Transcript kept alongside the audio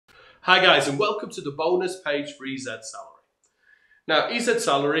Hi guys, and welcome to the bonus page for Ez Salary. Now, Ez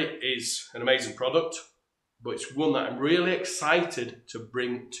Salary is an amazing product, but it's one that I'm really excited to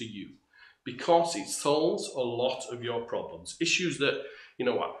bring to you because it solves a lot of your problems, issues that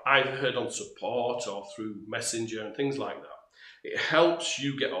I've heard on support or through Messenger and things like that. It helps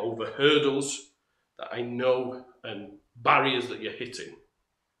you get over hurdles that I know and barriers that you're hitting.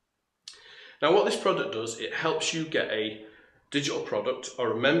 Now, what this product does, it helps you get a digital product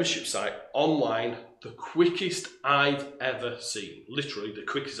or a membership site online the quickest I've ever seen. Literally the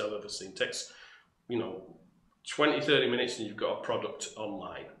quickest I've ever seen. It takes 20-30 minutes and you've got a product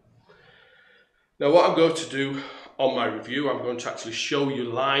online. Now what I'm going to do on my review, I'm going to actually show you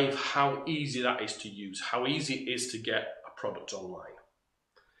live how easy that is to use, how easy it is to get a product online.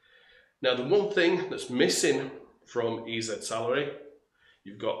 Now the one thing that's missing from Ez Salary,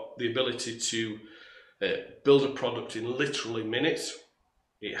 you've got the ability to build a product in literally minutes.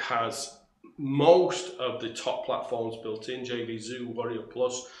 It has most of the top platforms built in: JVZoo, Warrior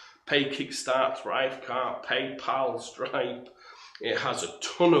Plus, Pay, Kickstart, Thrivecart, PayPal, Stripe. It has a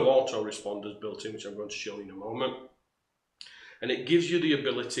ton of autoresponders built in, which I'm going to show you in a moment. And it gives you the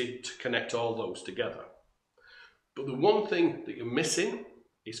ability to connect all those together. But the one thing that you're missing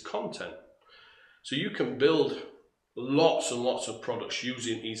is content. So you can build lots and lots of products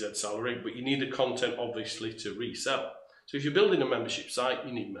using Ez Salary, but you need the content obviously to resell. So if you're building a membership site,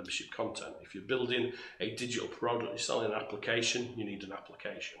 you need membership content. If you're building a digital product, you're selling an application, you need an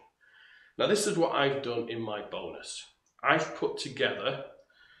application. Now this is what I've done in my bonus. I've put together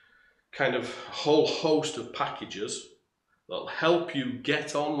kind of a whole host of packages that'll help you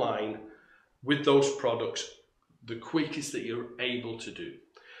get online with those products the quickest that you're able to do.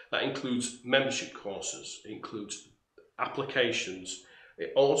 That includes membership courses, it includes applications.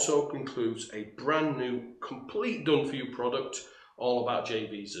 It also includes a brand new, complete done-for-you product all about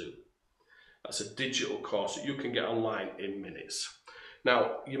JVZoo. That's a digital course that you can get online in minutes.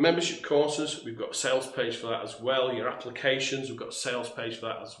 Now, your membership courses, we've got a sales page for that as well. Your applications, we've got a sales page for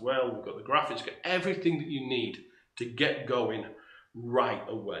that as well. We've got the graphics, we've got everything that you need to get going right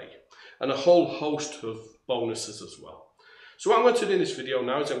away. And a whole host of bonuses as well. So what I'm going to do in this video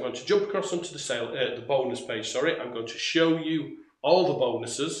now is I'm going to jump across onto the bonus page. I'm going to show you all the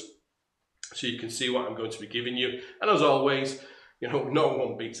bonuses so you can see what I'm going to be giving you. And as always, no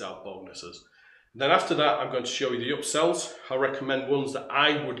one beats out bonuses. And then after that, I'm going to show you the upsells. I recommend ones that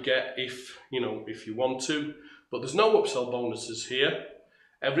I would get if you want to, but there's no upsell bonuses here.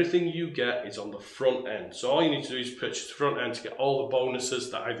 Everything you get is on the front end. So all you need to do is purchase the front end to get all the bonuses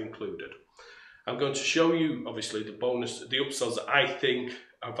that I've included. I'm going to show you, obviously, the upsells that I think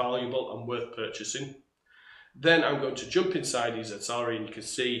are valuable and worth purchasing. Then I'm going to jump inside Ez Salary and you can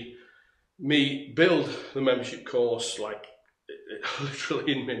see me build the membership course like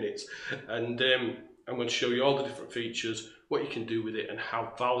literally in minutes. And I'm going to show you all the different features, what you can do with it, and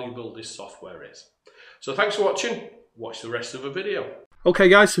how valuable this software is. So thanks for watching. Watch the rest of the video. Okay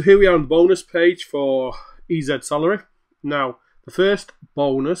guys, so here we are on the bonus page for Ez Salary. Now, the first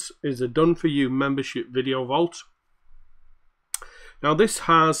bonus is a done-for-you membership video vault. Now this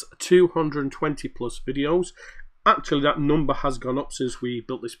has 220 plus videos. Actually, that number has gone up since we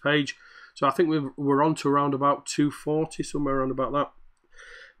built this page. So I think we're on to around about 240, somewhere around about that.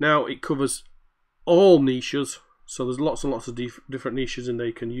 Now it covers all niches. So there's lots and lots of different niches in there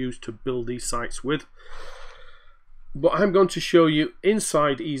you can use to build these sites with. But I'm going to show you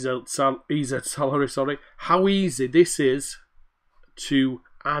inside Ez Salary, how easy this is to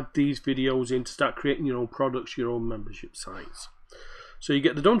add these videos in to start creating your own products, your own membership sites. So you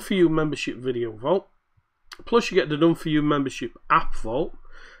get the done for you membership video vault, plus you get the done for you membership app vault.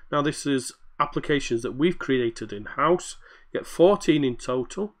 Now this is applications that we've created in-house. You get 14 in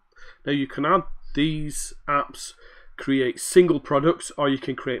total. Now you can add these apps, create single products, or you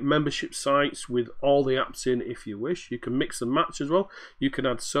can create membership sites with all the apps in if you wish. You can mix and match as well. You can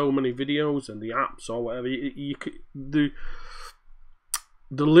add so many videos and the apps or whatever.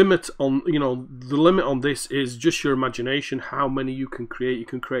 The limit on this is just your imagination, how many you can create. You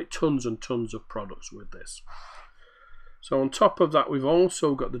can create tons and tons of products with this. So on top of that, we've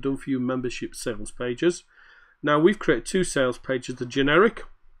also got the done for you membership sales pages. Now we've created two sales pages, the generic,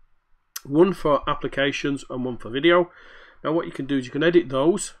 one for applications and one for video. Now what you can do is you can edit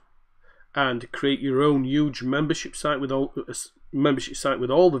those and create your own huge membership site with all the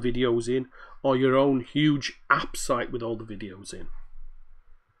videos in, or your own huge app site with all the videos in.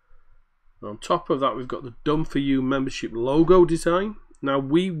 On top of that, we've got the done for you membership logo design. Now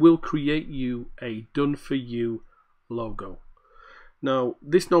we will create you a done for you logo. Now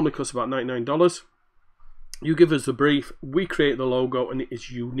this normally costs about $99. You give us the brief, we create the logo, and it is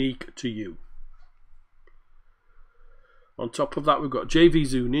unique to you. On top of that, we've got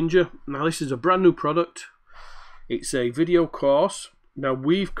JVZoo Ninja. Now this is a brand new product. It's a video course. Now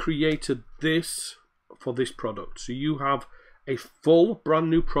we've created this for this product. So you have a full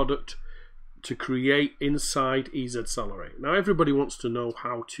brand new product to create inside Ez Salary. Now everybody wants to know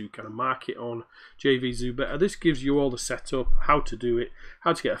how to kind of market on JVZoo better. This gives you all the setup, how to do it,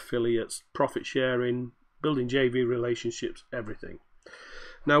 how to get affiliates, profit sharing, building JV relationships, everything.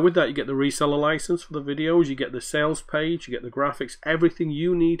 Now with that, you get the reseller license for the videos, you get the sales page, you get the graphics, everything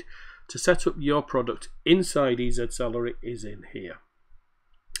you need to set up your product inside Ez Salary is in here.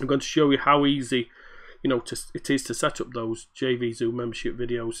 I'm going to show you how easy it is to set up those JVZoo membership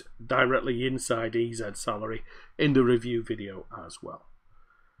videos directly inside Ez Salary in the review video as well.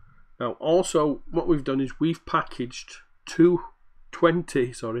 Now also what we've done is we've packaged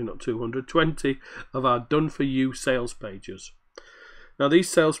 20 of our done for you sales pages. Now these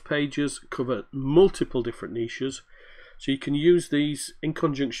sales pages cover multiple different niches, so you can use these in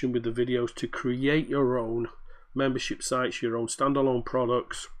conjunction with the videos to create your own membership sites, your own standalone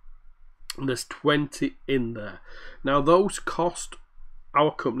products. And there's 20 in there. Now those cost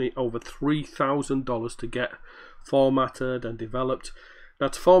our company over $3,000 to get formatted and developed. Now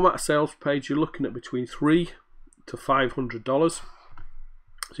to format a sales page, you're looking at between $300 to $500.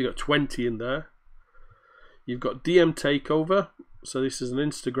 So you've got 20 in there. You've got DM Takeover. So this is an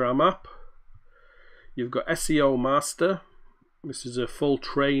Instagram app. You've got SEO Master. This is a full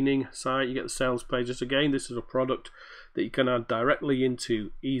training site. You get the sales pages. Again, this is a product that you can add directly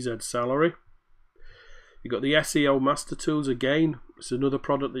into Ez Salary. You've got the SEO Master Tools. Again, it's another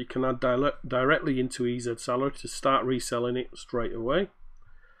product that you can add directly into Ez Salary to start reselling it straight away.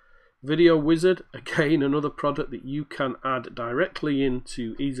 Video Wizard. Again, another product that you can add directly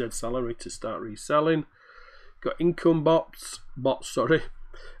into Ez Salary to start reselling. Got Income Bots.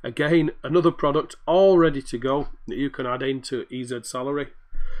 Again, another product all ready to go that you can add into Ez Salary.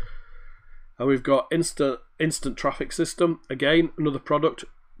 And we've got Instant Traffic System. Again, another product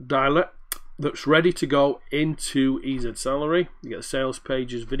that's ready to go into Ez Salary. You get the sales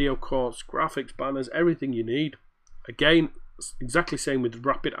pages, video course, graphics, banners, everything you need. Again, exactly same with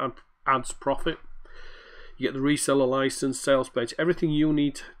Rapid Ads Profit. You get the reseller license, sales page, everything you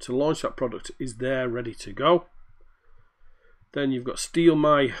need to launch that product is there ready to go. Then you've got Steal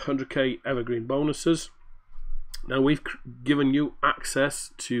My 100k Evergreen Bonuses. Now we've given you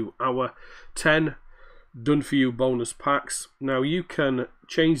access to our 10 done for you bonus packs. Now you can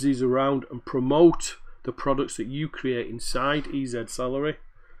change these around and promote the products that you create inside Ez Salary.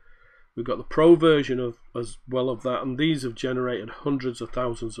 We've got the pro version as well of that, and these have generated hundreds of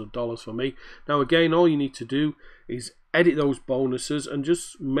thousands of dollars for me. Now again, all you need to do is edit those bonuses and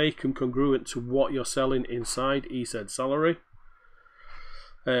just make them congruent to what you're selling inside Ez Salary.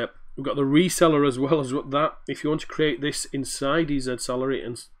 We've got the reseller as well as that. If you want to create this inside Ez Salary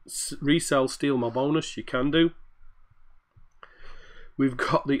and resell Steal My Bonus, you can do. We've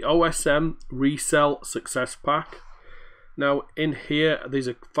got the OSM Resell Success Pack. Now in here, these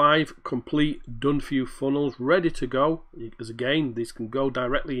are 5 complete done for you funnels ready to go. As again, these can go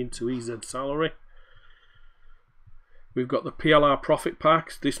directly into Ez Salary. We've got the PLR Profit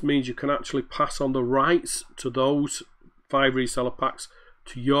Packs. This means you can actually pass on the rights to those 5 reseller packs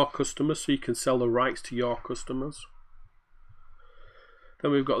to your customers, so you can sell the rights to your customers.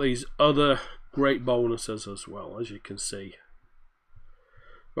 Then we've got these other great bonuses as well, as you can see.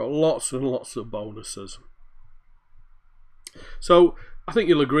 Got lots and lots of bonuses. So I think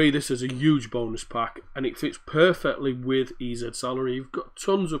you'll agree this is a huge bonus pack and it fits perfectly with Ez Salary. You've got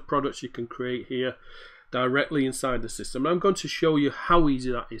tons of products you can create here directly inside the system. I'm going to show you how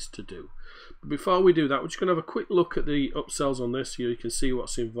easy that is to do. But before we do that, we're just going to have a quick look at the upsells on this so you can see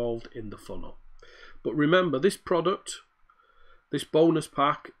what's involved in the funnel. But remember, this product, this bonus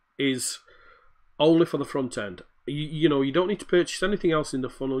pack, is only for the front end. You don't need to purchase anything else in the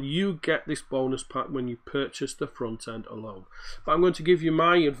funnel. You get this bonus pack when you purchase the front end alone. But I'm going to give you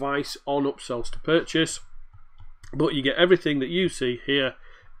my advice on upsells to purchase, but you get everything that you see here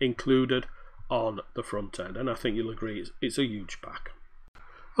included on the front end, and I think you'll agree it's a huge pack.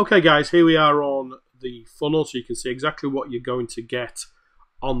 Okay guys, here we are on the funnel, so you can see exactly what you're going to get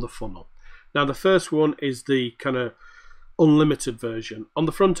on the funnel. Now the first one is the kind of unlimited version. On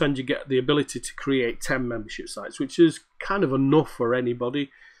the front end you get the ability to create 10 membership sites, which is kind of enough for anybody.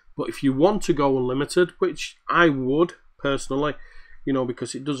 But if you want to go unlimited, which I would personally,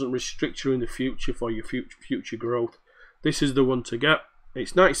 because it doesn't restrict you in the future for your future growth, this is the one to get.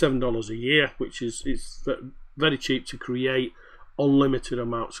 It's $97 a year, which is very cheap to create unlimited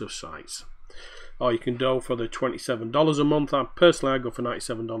amounts of sites. or you can go for the $27 a month. Personally, I go for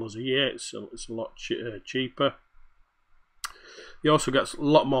 $97 a year. It's a lot cheaper. You also get a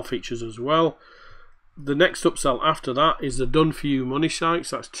lot more features as well. The next upsell after that is the done for you money sites.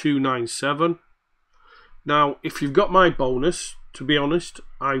 That's $297. Now, if you've got my bonus, to be honest,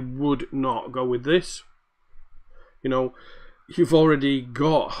 I would not go with this. You know, you've already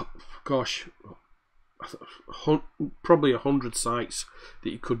got, gosh, probably 100 sites that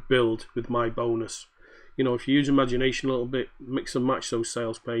you could build with my bonus. You know, if you use imagination a little bit, mix and match those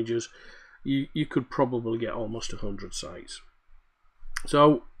sales pages, you could probably get almost 100 sites.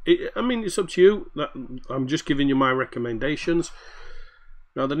 So, I mean, it's up to you. I'm just giving you my recommendations.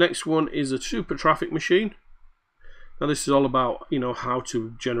 Now, the next one is a super traffic machine. Now, this is all about, you know, how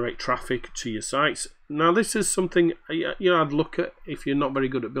to generate traffic to your sites. Now, this is something, you know, I'd look at if you're not very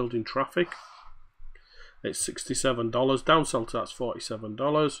good at building traffic. It's $67. Downsell to that's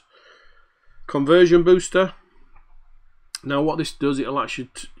 $47. Conversion booster. Now, what this does, it'll actually,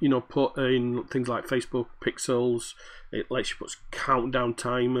 you know, put in things like Facebook pixels. It lets you put countdown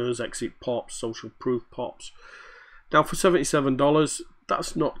timers, exit pops, social proof pops. Now, for $77,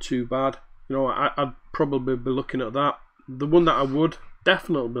 that's not too bad. You know, I'd probably be looking at that. The one that I would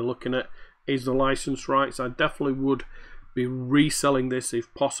definitely be looking at is the license rights. I definitely would be reselling this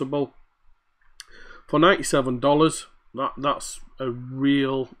if possible. For $97, that's a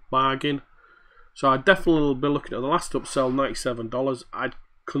real bargain. So I definitely will be looking at the last upsell, $97. I'd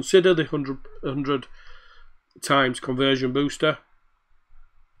consider the 100 times conversion booster.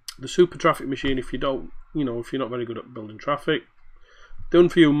 The super traffic machine, if you don't, you know, if you're not very good at building traffic. Done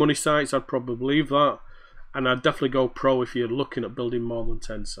for you money sites, I'd probably leave that. And I'd definitely go pro if you're looking at building more than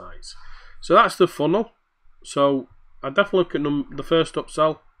 10 sites. So that's the funnel. So I'd definitely look at the first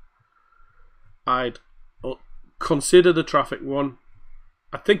upsell. I'd consider the traffic one.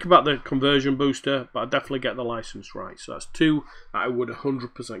 I think about the conversion booster, but I definitely get the license right. So that's two that I would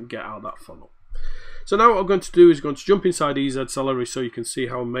 100% get out of that funnel. So now what I'm going to do is going to jump inside Ez SaleryZ so you can see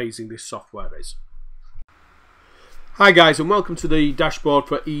how amazing this software is. Hi guys, and welcome to the dashboard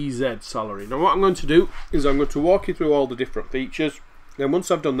for Ez SaleryZ. Now what I'm going to do is I'm going to walk you through all the different features. Then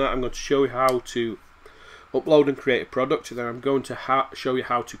once I've done that, I'm going to show you how to upload and create a product. And then I'm going to show you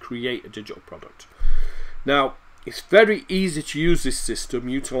how to create a digital product. Now, it's very easy to use this system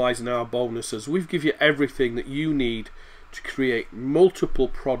utilizing our bonuses. We've given you everything that you need to create multiple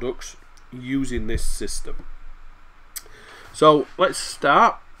products using this system. So let's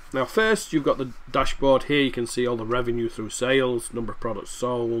start. Now first, you've got the dashboard here. You can see all the revenue through sales, number of products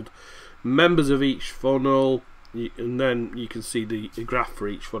sold, members of each funnel, and then you can see the graph for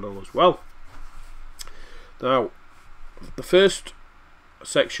each funnel as well. Now the first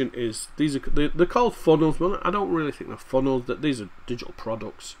section is, they're called funnels, but I don't really think they're funnels, that these are digital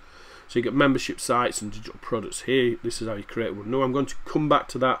products. So you get membership sites and digital products here. This is how you create one. Now I'm going to come back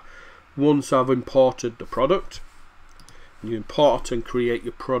to that once I've imported the product. You import and create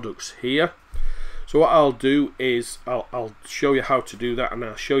your products here. So what I'll do is I'll show you how to do that, and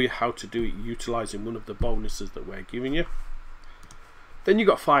I'll show you how to do it utilizing one of the bonuses that we're giving you. Then you've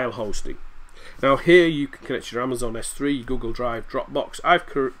got file hosting. Now here you can connect your Amazon S3, your Google Drive, Dropbox. I've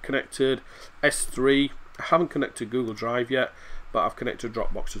connected S3. I haven't connected Google Drive yet, but I've connected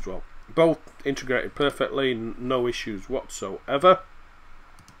Dropbox as well. Both integrated perfectly, no issues whatsoever.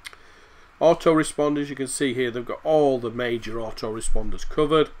 Autoresponders, you can see here they've got all the major autoresponders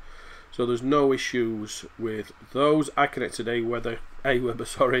covered, so there's no issues with those. I connected Aweber,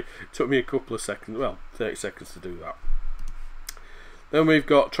 sorry. It took me a couple of seconds, well, 30 seconds to do that. Then we've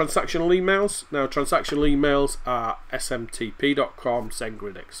got transactional emails. Now transactional emails are smtp.com,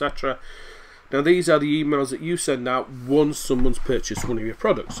 SendGrid, etc. Now these are the emails that you send out once someone's purchased one of your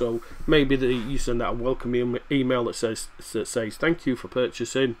products. So maybe you send out a welcome email that says thank you for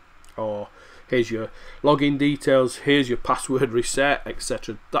purchasing, or here's your login details, here's your password reset,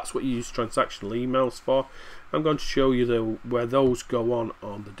 etc. That's what you use transactional emails for. I'm going to show you where those go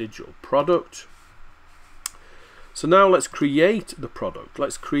on the digital product. So now let's create the product.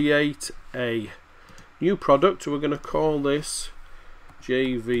 Let's create a new product. We're going to call this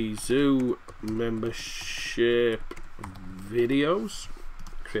JVZoo membership videos.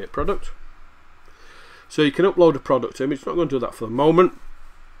 Create product. So you can upload a product image. Not going to do that for the moment.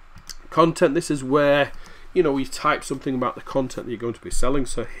 Content, this is where, you know, you type something about the content that you're going to be selling.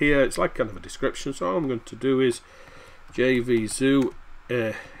 So here it's like kind of a description. So all I'm going to do is JVZoo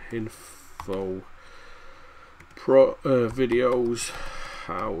info videos,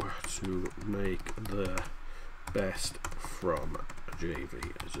 how to make the best from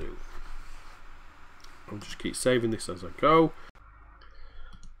JVZoo. I'll just keep saving this as I go.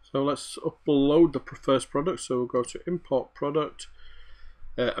 So let's upload the first product. So we'll go to import product.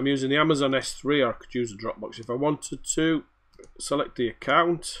 I'm using the Amazon S3, or I could use a Dropbox if I wanted to. Select the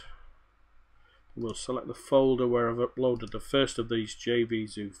account. We'll select the folder where I've uploaded the first of these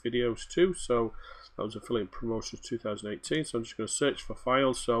JVZoo videos to. So that was Affiliate Promotions 2018. So I'm just going to search for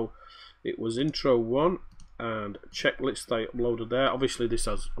files. So it was intro 1 and checklist I uploaded there. Obviously this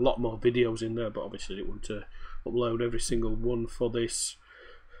has a lot more videos in there, but obviously I didn't want to upload every single one for this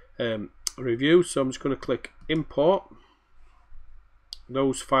review. So I'm just going to click import.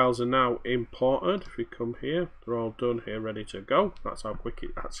 Those files are now imported. If we come here, they're all done here, ready to go. That's how quick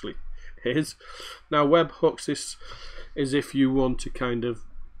it actually is. Now webhooks, this is if you want to kind of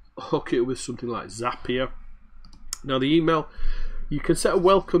hook it with something like Zapier. Now the email, you can set a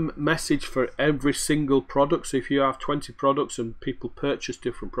welcome message for every single product. So if you have 20 products and people purchase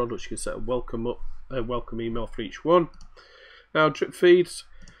different products, you can set a welcome email for each one. Now drip feeds,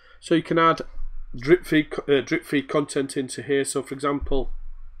 so you can add drip feed content into here. So for example,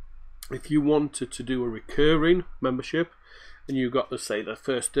 if you wanted to do a recurring membership and you got, let's say, the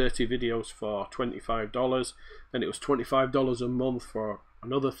first 30 videos for $25 and it was $25 a month for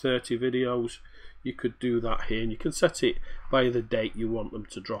another 30 videos, you could do that here, and you can set it by the date you want them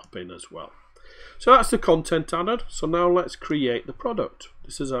to drop in as well. So that's the content added. So now let's create the product.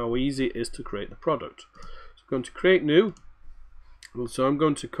 This is how easy it is to create the product. So I'm going to create new. So I'm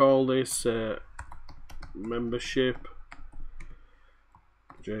going to call this membership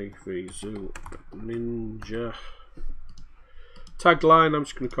JVZoo Ninja. Tagline, I'm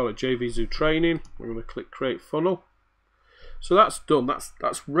just going to call it JVZoo Training. We're going to click create funnel. So that's done.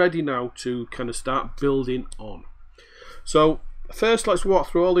 That's ready now to kind of start building on. So first let's walk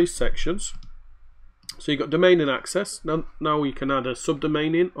through all these sections. So you've got domain and access. Now you can add a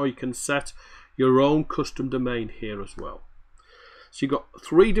subdomain in, or you can set your own custom domain here as well. So you've got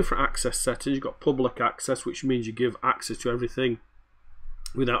 3 different access settings. You've got public access, which means you give access to everything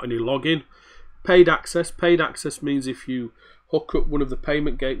without any login. Paid access. Paid access means if you hook up one of the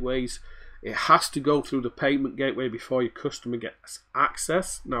payment gateways, it has to go through the payment gateway before your customer gets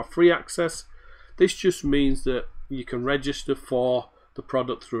access. Now free access, this just means that you can register for the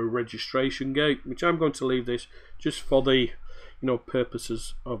product through a registration gate, which I'm going to leave this just for the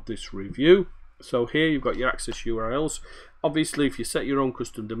purposes of this review. So here you've got your access URLs. Obviously if you set your own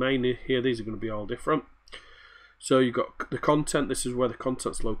custom domain here, these are going to be all different. So you've got the content, this is where the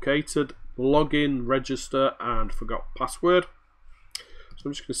content's located, login, register, and forgot password. So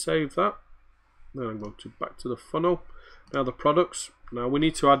I'm just going to save that. Then I'm going to back to the funnel. Now the products. Now we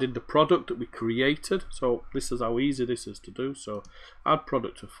need to add in the product that we created. So this is how easy this is to do. So add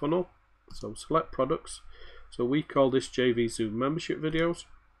product to funnel. So select products. So we call this JVZoo membership videos.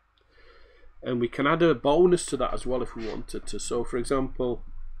 And we can add a bonus to that as well if we wanted to. So for example,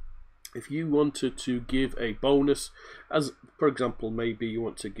 if you wanted to give a bonus, as for example, maybe you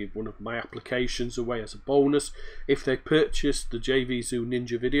want to give one of my applications away as a bonus. If they purchase the JVZoo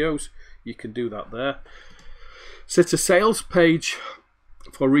Ninja videos, you can do that there. Set a sales page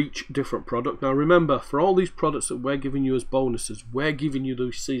for each different product. Now remember, for all these products that we're giving you as bonuses, we're giving you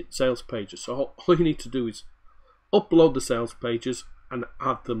those sales pages. So all you need to do is upload the sales pages and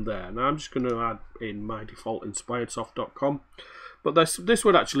add them there. Now I'm just going to add in my default inspiredsoft.com. But this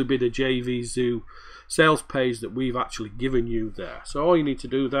would actually be the JVZoo sales page that we've actually given you there. So all you need to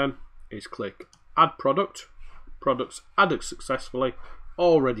do then is click add product, products added successfully,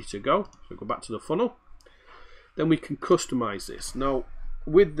 all ready to go. So go back to the funnel. Then we can customize this. Now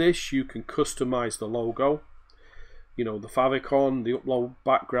with this you can customize the logo, the favicon, the upload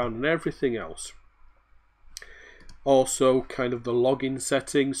background, and everything else. Also kind of the login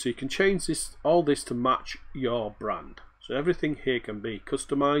settings, so you can change all this to match your brand. So everything here can be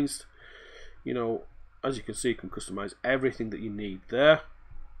customized. As you can see, you can customize everything that you need there.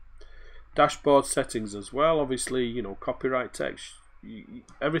 Dashboard settings as well. Obviously, copyright text.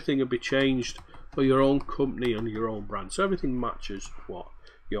 Everything will be changed for your own company and your own brand. So everything matches what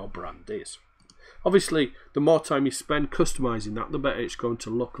your brand is. Obviously, the more time you spend customizing that, the better it's going to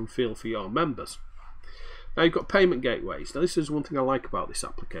look and feel for your members. Now you've got payment gateways. Now this is one thing I like about this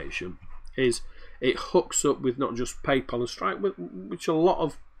application, is it hooks up with not just PayPal and Stripe, which a lot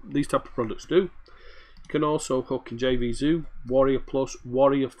of these type of products do. You can also hook in JVZoo, Warrior Plus,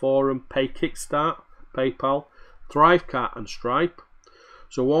 Warrior Forum, Pay Kickstart, PayPal, Thrivecart, and Stripe.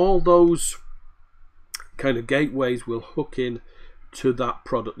 So all those kind of gateways will hook in to that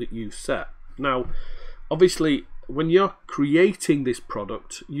product that you set. Now, obviously, when you're creating this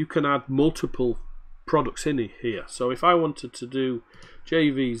product, you can add multiple products in here. So if I wanted to do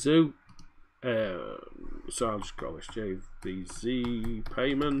JVZoo So I'll just call this JVZ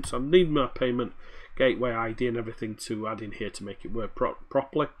payment. I need my payment gateway ID and everything to add in here to make it work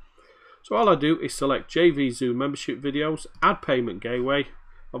properly. So all I do is select JVZ membership videos, add payment gateway.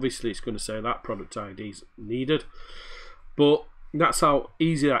 Obviously it's going to say that product ID is needed, but that's how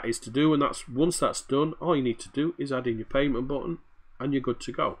easy that is to do. And that's once that's done, all you need to do is add in your payment button and you're good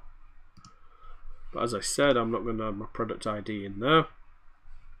to go. But as I said, I'm not going to add my product ID in there.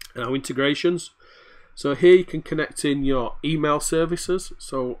 Now integrations. So here you can connect in your email services.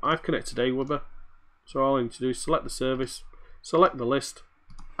 So I've connected Aweber. So all I need to do is select the service, select the list,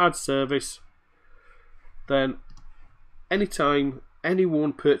 add service. Then anytime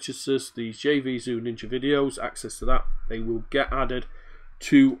anyone purchases these JVZ Ninja videos, access to that, they will get added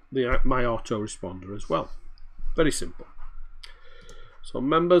to my autoresponder as well. Very simple. So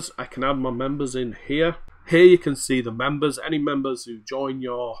members, I can add my members in here. Here you can see the members. Any members who join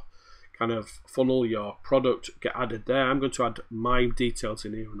your kind of funnel, your product, get added there. I'm going to add my details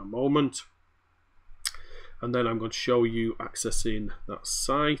in here in a moment. And then I'm going to show you accessing that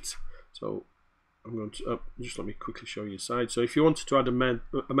site. So I'm going to just let me quickly show you the site. So if you wanted to add a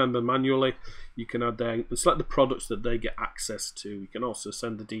member manually, you can add there and select the products that they get access to. You can also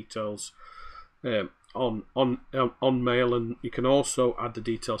send the details on mail, and you can also add the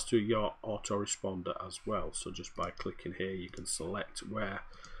details to your autoresponder as well. So just by clicking here, you can select where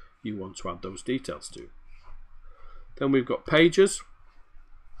you want to add those details to. Then we've got pages.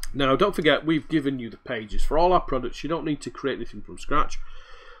 Now don't forget, we've given you the pages for all our products. You don't need to create anything from scratch,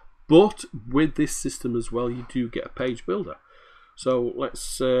 but with this system as well, you do get a page builder. So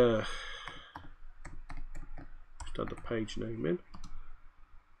let's just add the page name in.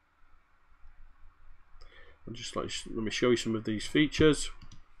 And just let me show you some of these features.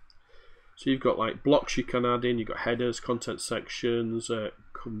 So you've got like blocks you can add in, you've got headers, content sections,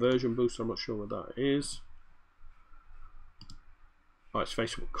 conversion boost, I'm not sure what that is. Oh, it's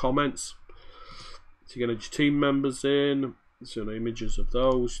Facebook comments. So you can add your team members in, so images of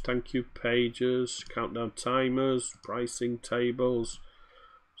those, thank you pages, countdown timers, pricing tables,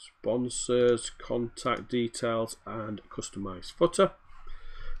 sponsors, contact details, and customized footer.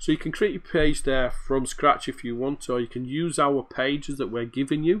 So you can create your page there from scratch if you want to, or you can use our pages that we're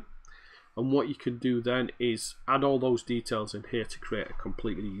giving you. And what you can do then is add all those details in here to create a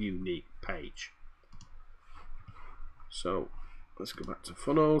completely unique page. So let's go back to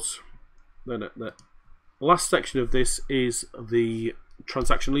funnels. Then the last section of this is the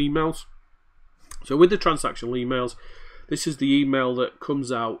transactional emails. So with the transactional emails, this is the email that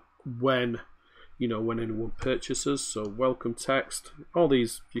comes out when anyone purchases. So welcome text, all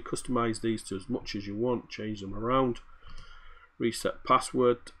these, you customize these to as much as you want, change them around, reset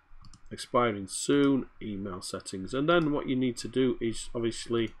password, expiring soon, email settings, and then what you need to do is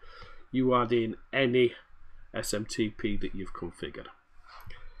obviously you add in any SMTP that you've configured.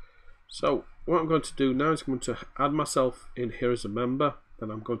 So what I'm going to do now is I'm going to add myself in here as a member, then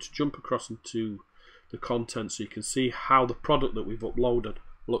I'm going to jump across into the content so you can see how the product that we've uploaded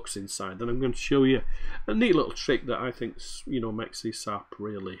looks inside. Then I'm going to show you a neat little trick that I think makes this app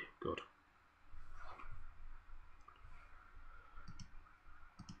really good.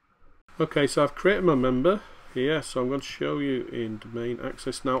 Okay, so I've created my member here, so I'm going to show you in domain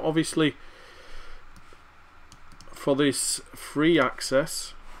access. Now obviously for this free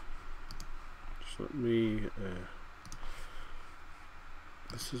access, just let me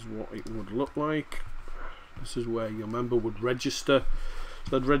this is what it would look like. This is where your member would register.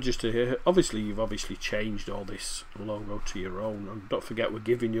 So they'd register here. Obviously you've changed all this logo to your own, and don't forget we're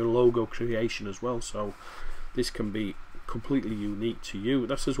giving you logo creation as well, so this can be completely unique to you.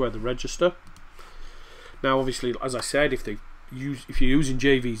 This is where they register. Now obviously, as I said, if you're using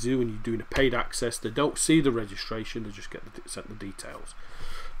JVZ and you're doing a paid access, they don't see the registration, they just get sent the details.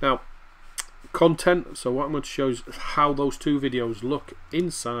 Now content, so what I'm going to show is how those two videos look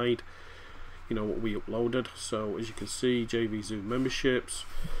inside what we uploaded. So as you can see, JVZ memberships,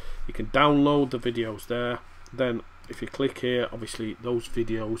 you can download the videos there. Then if you click here, obviously those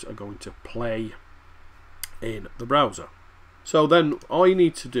videos are going to play in the browser. So then all you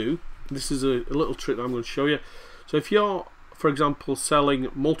need to do, this is a little trick that I'm going to show you. So if you're, for example, selling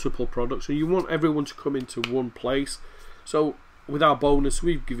multiple products and you want everyone to come into one place, so with our bonus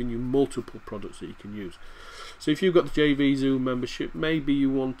we've given you multiple products that you can use. So if you've got the JVZ membership, maybe you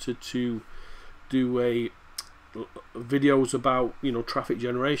wanted to do videos about traffic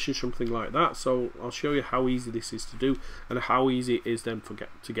generation, something like that. So I'll show you how easy this is to do and how easy it is then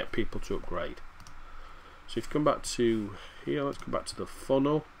to get people to upgrade. So if you come back to here, let's go back to the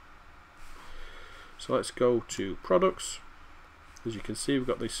funnel. So let's go to products. As you can see, we've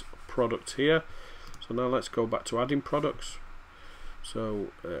got this product here. So now let's go back to adding products. So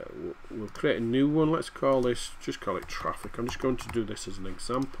we'll create a new one. Let's call this, just call it traffic. I'm just going to do this as an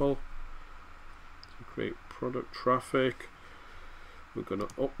example. So create product traffic. We're going to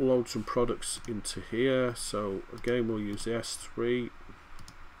upload some products into here. So again, we'll use the S3.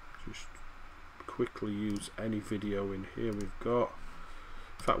 Just quickly use any video in here we've got.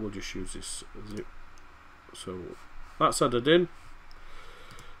 In fact, we'll just use this zip. So that's added in.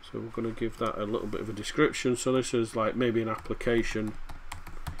 So we're going to give that a little bit of a description. So this is like maybe an application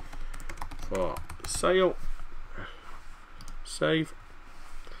for sale. Save.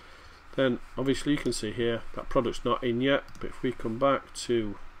 Then obviously you can see here that product's not in yet, but if we come back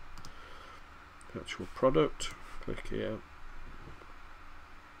to the actual product, click here,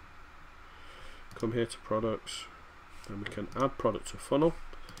 come here to products, then we can add product to funnel.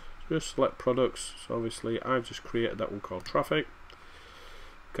 Just select products. So obviously I've just created that one called traffic.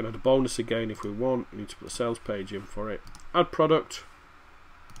 We can add a bonus again if we want. We need to put the sales page in for it. Add product.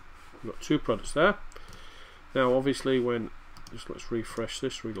 We've got 2 products there. Now obviously when, just let's refresh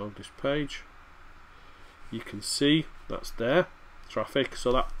this, reload this page. You can see that's there, traffic.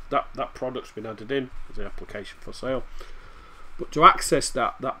 So that product's been added in as an application for sale. But to access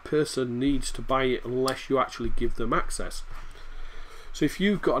that person needs to buy it unless you actually give them access. So if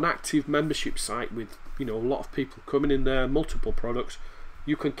you've got an active membership site with, you know, a lot of people coming in there, multiple products,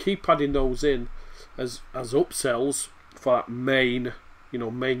 you can keep adding those in as upsells for that main, you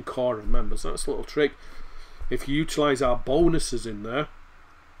know, main core of members. That's a little trick. If you utilize our bonuses in there,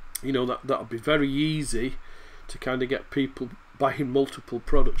 you know, that'll be very easy to kind of get people buying multiple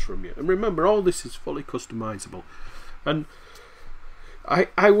products from you. And remember, all this is fully customizable. And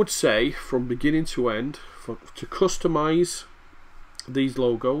I would say from beginning to end, to customize these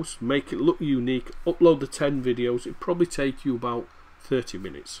logos, make it look unique, upload the 10 videos, it'd probably take you about 30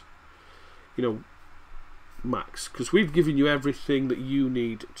 minutes, you know, max, because we've given you everything that you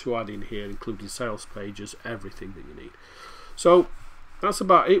need to add in here, including sales pages, everything that you need. So that's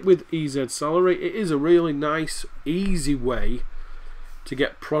about it with Ez Salary. It is a really nice, easy way to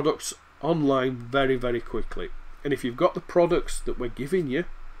get products online very, very quickly. And if you've got the products that we're giving you,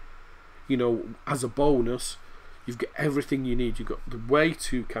 you know, as a bonus, you've got everything you need. You've got the way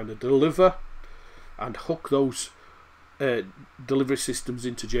to kind of deliver and hook those delivery systems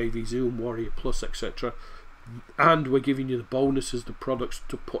into JV Zoom, Warrior Plus, etc. And we're giving you the bonuses, the products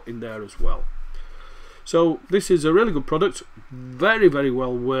to put in there as well. So this is a really good product, very, very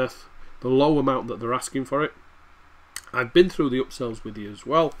well worth the low amount that they're asking for it. I've been through the upsells with you as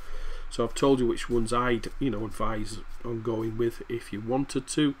well, so I've told you which ones I'd, you know, advise on going with if you wanted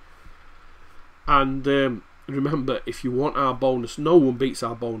to. And remember, if you want our bonus, no one beats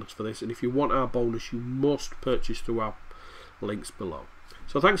our bonus for this, and if you want our bonus, you must purchase through our links below.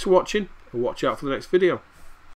 So thanks for watching, and watch out for the next video.